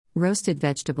Roasted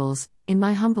vegetables, in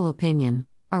my humble opinion,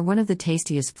 are one of the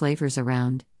tastiest flavors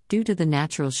around, due to the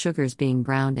natural sugars being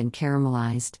browned and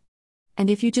caramelized. And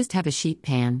if you just have a sheet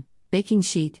pan, baking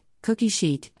sheet, cookie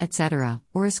sheet, etc.,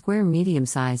 or a square medium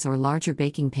size or larger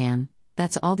baking pan,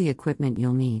 that's all the equipment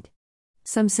you'll need.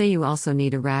 Some say you also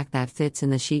need a rack that fits in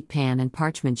the sheet pan and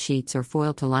parchment sheets or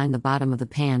foil to line the bottom of the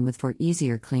pan with for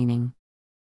easier cleaning.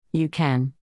 You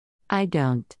can. I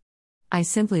don't. I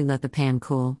simply let the pan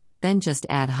cool, then just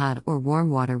add hot or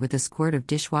warm water with a squirt of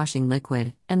dishwashing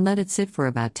liquid and let it sit for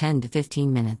about 10 to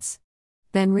 15 minutes.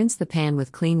 Then rinse the pan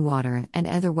with clean water and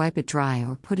either wipe it dry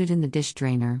or put it in the dish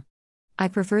drainer. I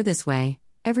prefer this way.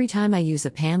 Every time I use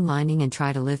a pan lining and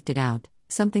try to lift it out,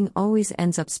 something always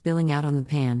ends up spilling out on the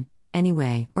pan,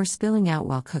 anyway, or spilling out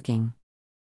while cooking.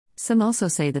 Some also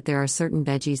say that there are certain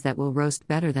veggies that will roast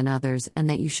better than others and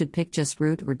that you should pick just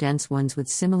root or dense ones with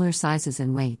similar sizes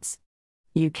and weights.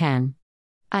 You can.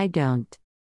 I don't.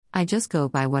 I just go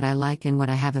by what I like and what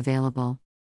I have available.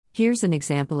 Here's an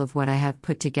example of what I have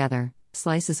put together: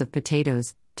 slices of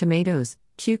potatoes, tomatoes,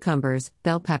 cucumbers,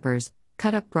 bell peppers,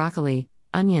 cut up broccoli,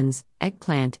 onions,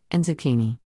 eggplant, and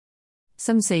zucchini.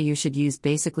 Some say you should use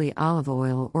basically olive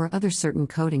oil or other certain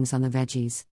coatings on the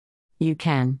veggies. You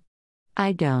can.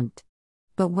 I don't.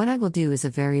 But what I will do is a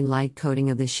very light coating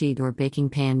of the sheet or baking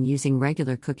pan using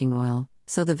regular cooking oil,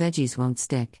 so the veggies won't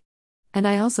stick. And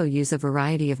I also use a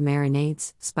variety of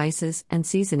marinades, spices, and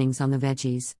seasonings on the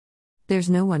veggies. There's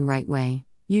no one right way,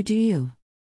 you do you.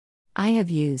 I have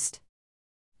used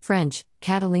French,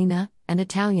 Catalina, and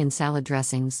Italian salad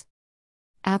dressings,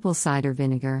 apple cider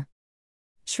vinegar,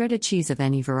 shredded cheese of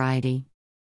any variety,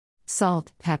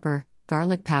 salt, pepper,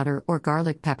 garlic powder or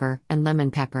garlic pepper, and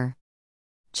lemon pepper,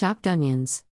 chopped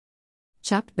onions,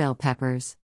 chopped bell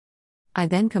peppers. I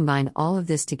then combine all of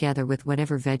this together with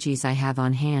whatever veggies I have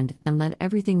on hand and let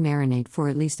everything marinate for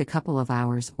at least a couple of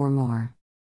hours or more.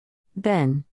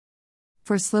 Then,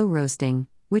 for slow roasting,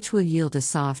 which will yield a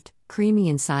soft, creamy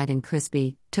inside and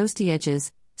crispy, toasty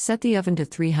edges, set the oven to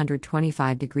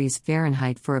 325 degrees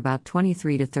Fahrenheit for about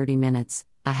 23 to 30 minutes,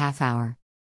 a half hour.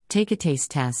 Take a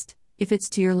taste test. If it's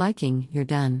to your liking, you're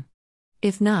done.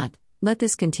 If not, let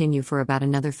this continue for about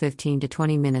another 15 to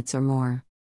 20 minutes or more.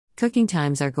 Cooking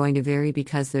times are going to vary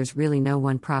because there's really no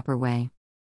one proper way.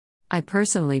 I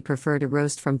personally prefer to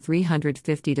roast from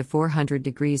 350 to 400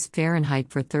 degrees Fahrenheit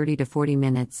for 30 to 40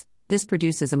 minutes. This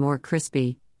produces a more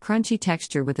crispy, crunchy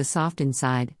texture with a soft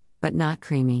inside, but not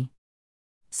creamy.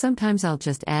 Sometimes I'll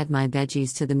just add my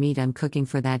veggies to the meat I'm cooking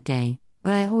for that day,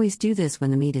 but I always do this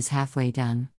when the meat is halfway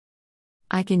done.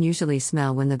 I can usually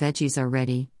smell when the veggies are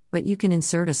ready, but you can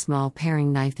insert a small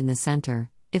paring knife in the center.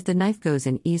 If the knife goes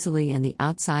in easily and the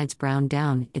outside's browned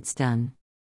down, it's done.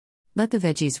 Let the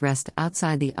veggies rest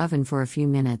outside the oven for a few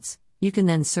minutes. You can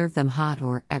then serve them hot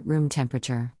or at room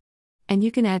temperature. And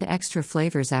you can add extra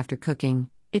flavors after cooking.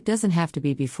 It doesn't have to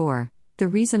be before. The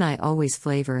reason I always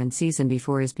flavor and season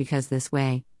before is because this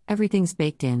way, everything's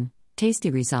baked in. Tasty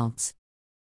results.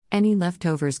 Any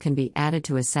leftovers can be added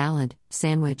to a salad,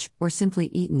 sandwich, or simply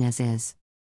eaten as is.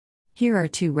 Here are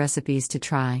 2 recipes to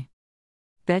try.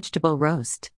 Vegetable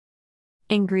roast.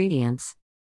 Ingredients: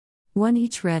 1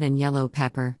 each red and yellow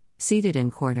pepper, seeded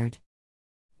and quartered.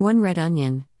 1 red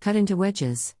onion, cut into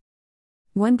wedges.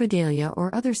 1 Vidalia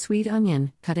or other sweet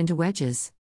onion, cut into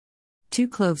wedges. 2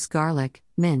 cloves garlic,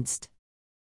 minced.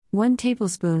 1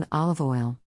 tablespoon olive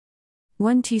oil.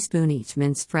 1 teaspoon each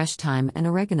minced fresh thyme and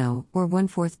oregano or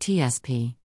 1/4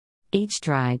 tsp. Each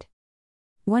dried.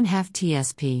 1/2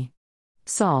 tsp.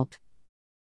 Salt.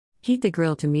 Heat the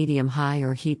grill to medium-high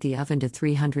or heat the oven to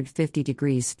 350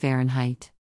 degrees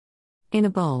Fahrenheit. In a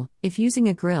bowl, if using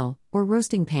a grill or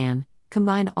roasting pan,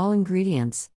 combine all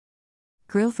ingredients.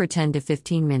 Grill for 10 to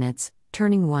 15 minutes,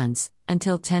 turning once,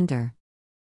 until tender.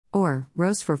 Or,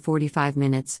 roast for 45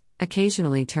 minutes,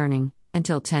 occasionally turning,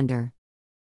 until tender.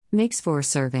 Makes 4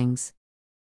 servings.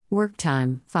 Work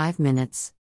time, 5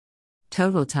 minutes.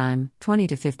 Total time, 20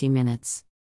 to 50 minutes.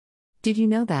 Did you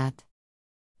know that?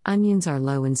 Onions are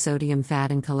low in sodium,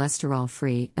 fat, and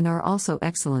cholesterol-free and are also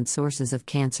excellent sources of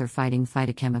cancer-fighting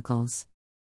phytochemicals.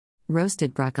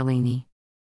 Roasted broccolini.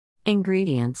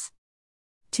 Ingredients: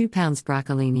 2 pounds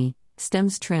broccolini,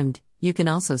 stems trimmed. You can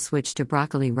also switch to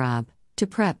broccoli rabe. To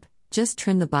prep, just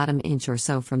trim the bottom inch or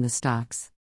so from the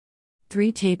stalks.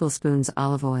 3 tablespoons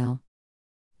olive oil.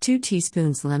 2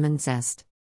 teaspoons lemon zest.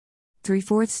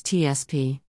 3/4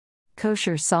 tsp.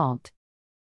 Kosher salt.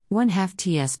 1/2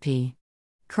 tsp.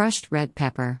 Crushed red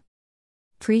pepper.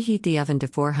 Preheat the oven to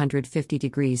 450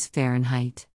 degrees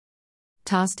Fahrenheit.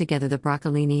 Toss together the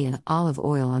broccolini and olive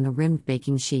oil on the rimmed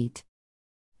baking sheet.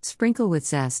 Sprinkle with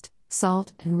zest,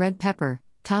 salt, and red pepper.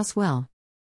 Toss well.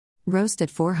 Roast at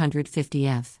 450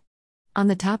 F. On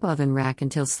the top oven rack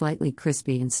until slightly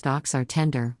crispy and stalks are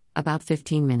tender, about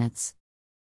 15 minutes.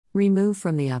 Remove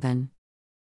from the oven.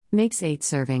 Makes 8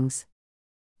 servings.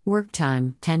 Work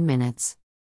time 10 minutes.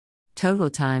 Total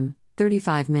time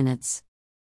 35 minutes.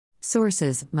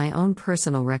 Sources: my own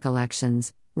personal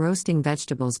recollections, Roasting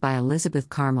Vegetables by Elizabeth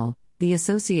Carmel, The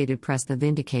Associated Press, The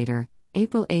Vindicator,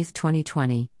 April 8,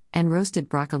 2020, and Roasted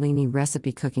Broccolini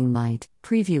Recipe Cooking Light,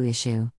 Preview Issue.